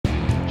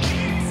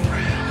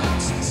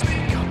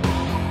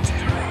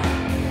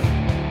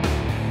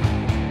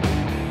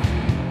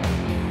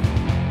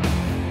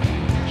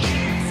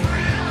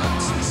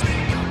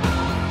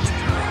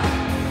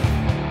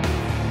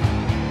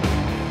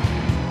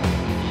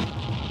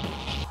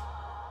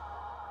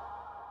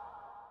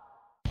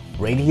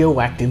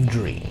Radioactive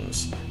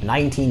Dreams,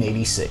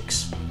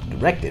 1986,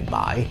 directed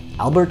by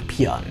Albert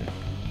Pyun,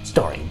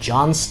 starring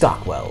John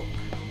Stockwell,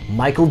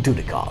 Michael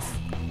Dudikoff,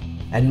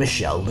 and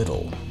Michelle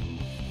Little.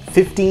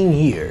 15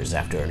 years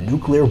after a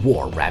nuclear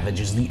war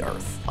ravages the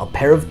Earth, a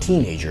pair of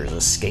teenagers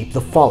escape the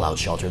fallout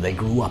shelter they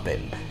grew up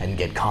in and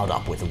get caught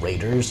up with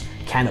raiders,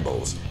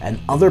 cannibals, and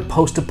other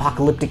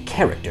post-apocalyptic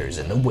characters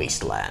in the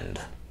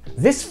wasteland.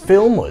 This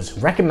film was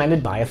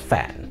recommended by a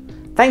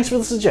fan. Thanks for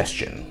the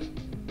suggestion.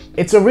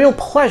 It's a real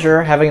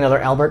pleasure having another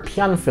Albert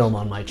Pyun film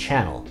on my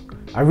channel.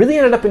 I really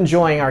ended up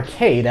enjoying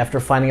Arcade after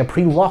finding a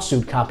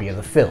pre-lawsuit copy of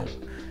the film.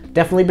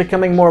 Definitely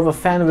becoming more of a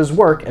fan of his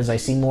work as I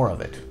see more of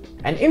it.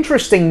 An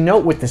interesting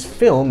note with this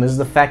film is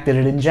the fact that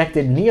it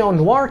injected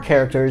neo-noir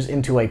characters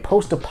into a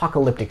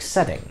post-apocalyptic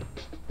setting,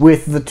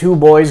 with the two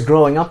boys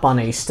growing up on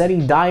a steady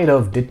diet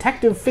of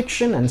detective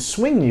fiction and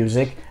swing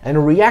music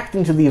and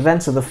reacting to the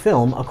events of the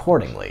film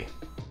accordingly.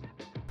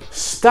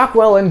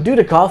 Stockwell and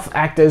Dudikoff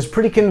act as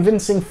pretty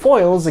convincing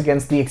foils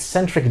against the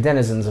eccentric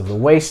denizens of the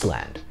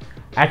wasteland,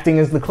 acting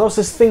as the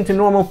closest thing to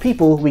normal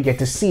people we get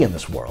to see in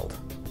this world.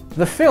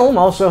 The film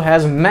also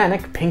has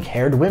manic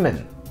pink-haired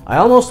women. I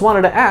almost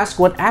wanted to ask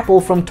what Apple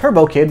from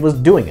Turbo Kid was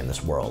doing in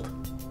this world.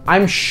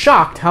 I'm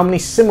shocked how many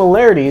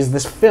similarities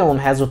this film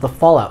has with the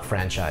Fallout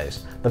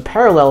franchise. The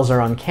parallels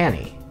are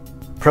uncanny.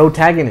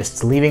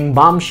 Protagonists leaving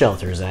bomb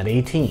shelters at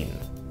 18.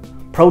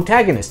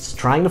 Protagonists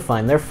trying to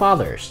find their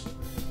fathers.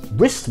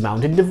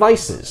 Wrist-mounted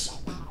devices.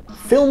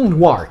 Film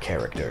noir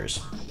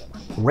characters.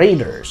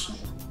 Raiders.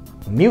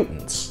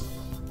 Mutants.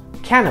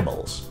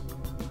 Cannibals.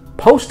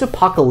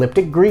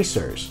 Post-apocalyptic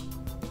greasers.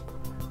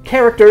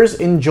 Characters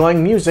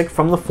enjoying music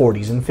from the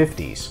 40s and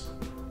 50s.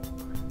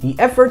 The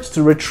efforts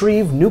to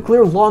retrieve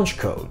nuclear launch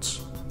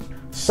codes.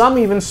 Some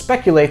even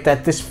speculate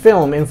that this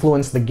film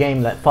influenced the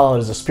game that followed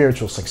as a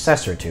spiritual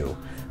successor to,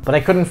 but I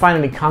couldn't find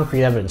any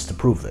concrete evidence to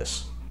prove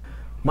this.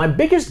 My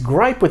biggest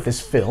gripe with this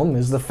film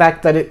is the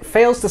fact that it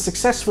fails to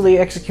successfully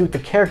execute the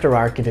character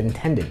arc it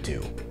intended to.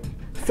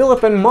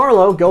 Philip and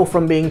Marlowe go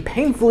from being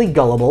painfully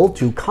gullible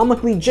to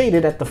comically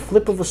jaded at the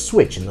flip of a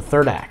switch in the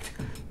third act.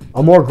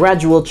 A more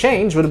gradual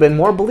change would have been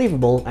more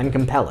believable and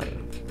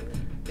compelling.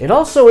 It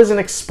also isn't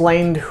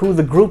explained who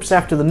the groups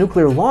after the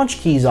nuclear launch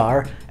keys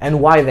are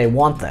and why they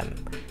want them.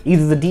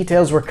 Either the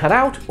details were cut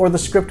out or the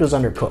script was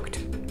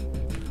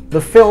undercooked. The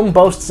film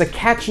boasts a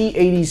catchy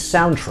 80s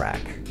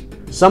soundtrack.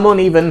 Someone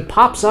even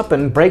pops up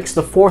and breaks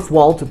the fourth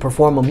wall to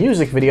perform a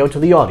music video to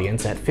the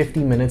audience at 50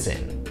 minutes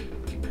in.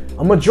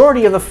 A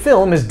majority of the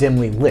film is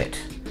dimly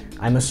lit.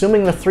 I'm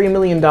assuming the $3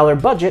 million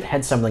budget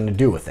had something to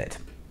do with it.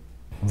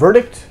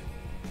 Verdict?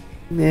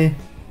 Meh.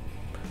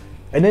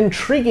 An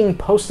intriguing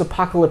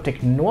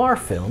post-apocalyptic noir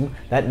film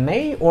that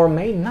may or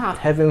may not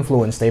have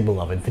influenced a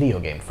beloved video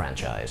game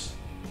franchise.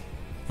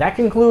 That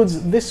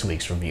concludes this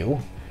week's review.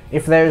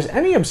 If there's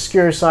any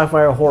obscure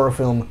sci-fi or horror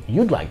film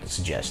you'd like to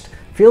suggest,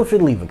 feel free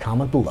to leave a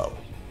comment below.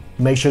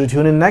 Make sure to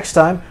tune in next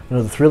time for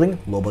another thrilling,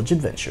 low-budget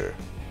adventure.